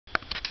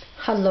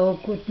Hello,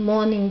 good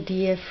morning,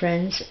 dear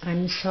friends.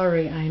 I'm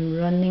sorry I'm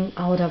running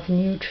out of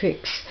new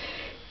tricks.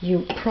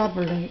 You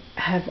probably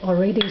have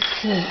already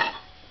seen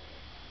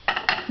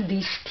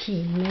this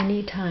tea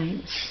many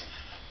times.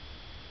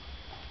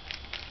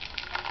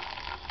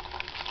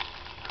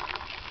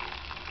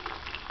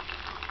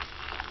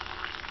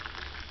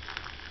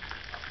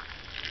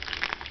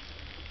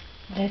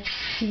 Let's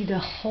see the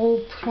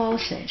whole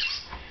process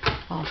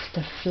of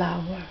the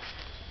flower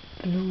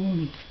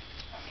blooming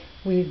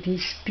with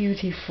this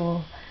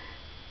beautiful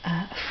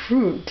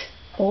fruit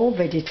or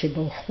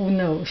vegetable, who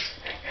knows?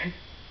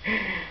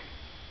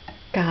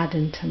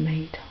 Garden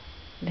tomato.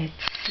 Let's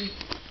see.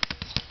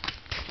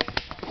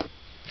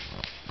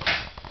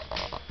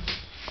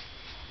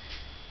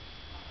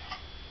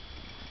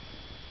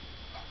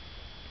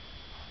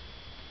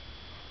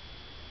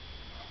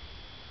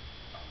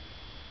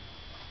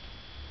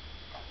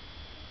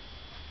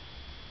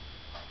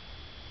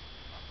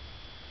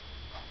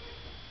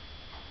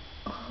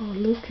 Oh,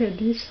 look at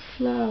this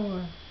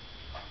flower.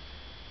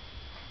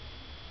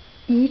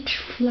 Each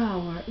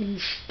flower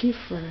is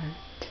different,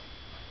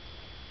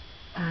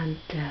 and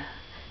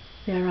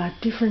there are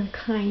different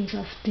kinds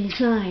of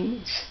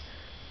designs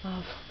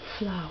of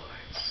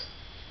flowers.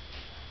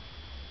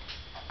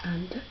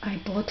 And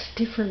I bought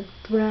different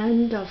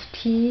brand of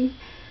tea,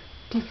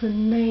 different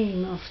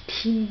name of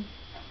tea,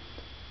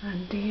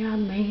 and they are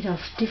made of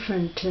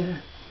different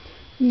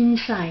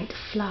inside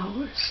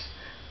flowers.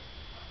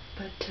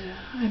 But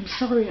I'm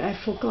sorry I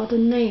forgot the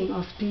name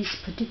of this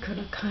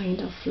particular kind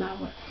of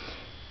flower.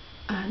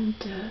 And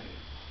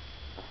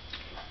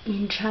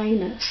in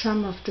China,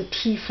 some of the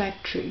tea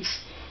factories,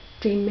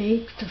 they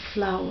make the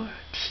flower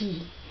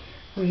tea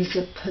with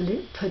a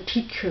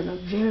particular,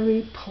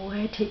 very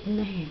poetic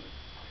name.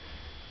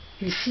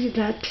 You see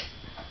that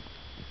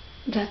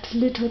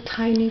little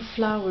tiny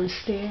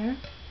flowers there?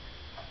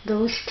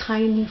 Those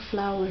tiny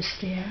flowers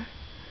there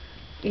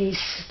is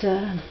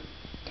the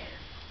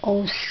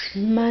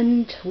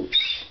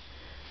osmanthus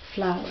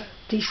flower.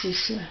 This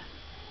is a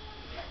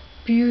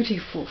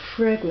beautiful,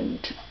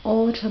 fragrant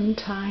autumn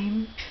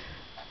time.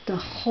 The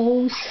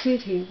whole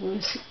city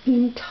was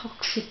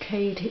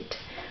intoxicated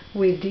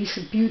with this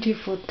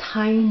beautiful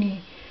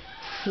tiny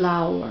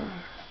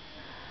flower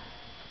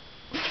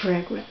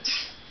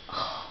fragrance.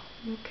 Oh,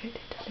 look at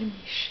it. Let me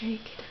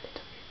shake it a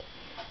little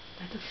bit.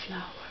 Let the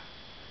flower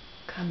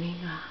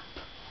coming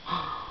up.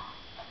 Oh,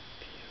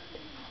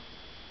 beautiful.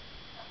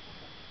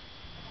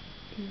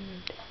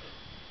 Beautiful.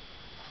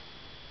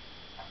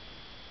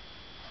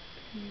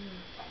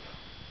 Beautiful.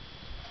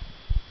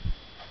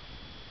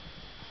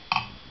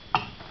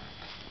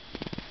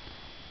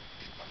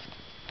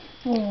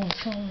 Oh,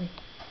 sorry.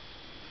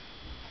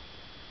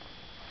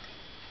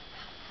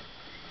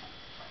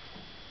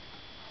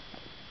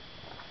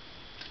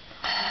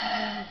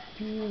 Oh,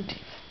 beautiful.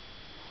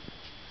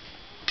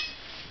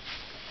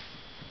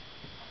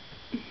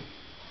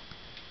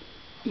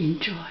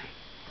 Enjoy.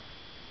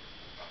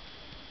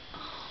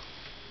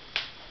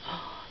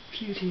 Oh,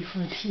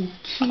 beautiful tea.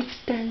 Keep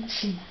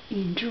dancing.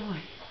 Enjoy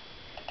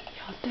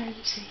your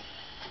dancing.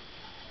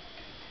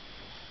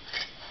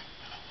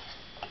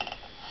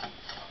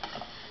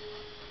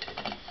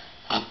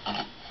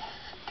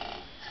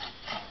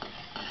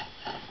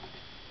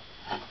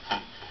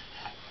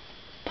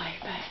 Bye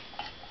bye.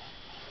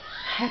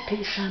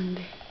 Happy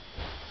Sunday.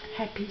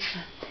 Happy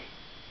Sunday.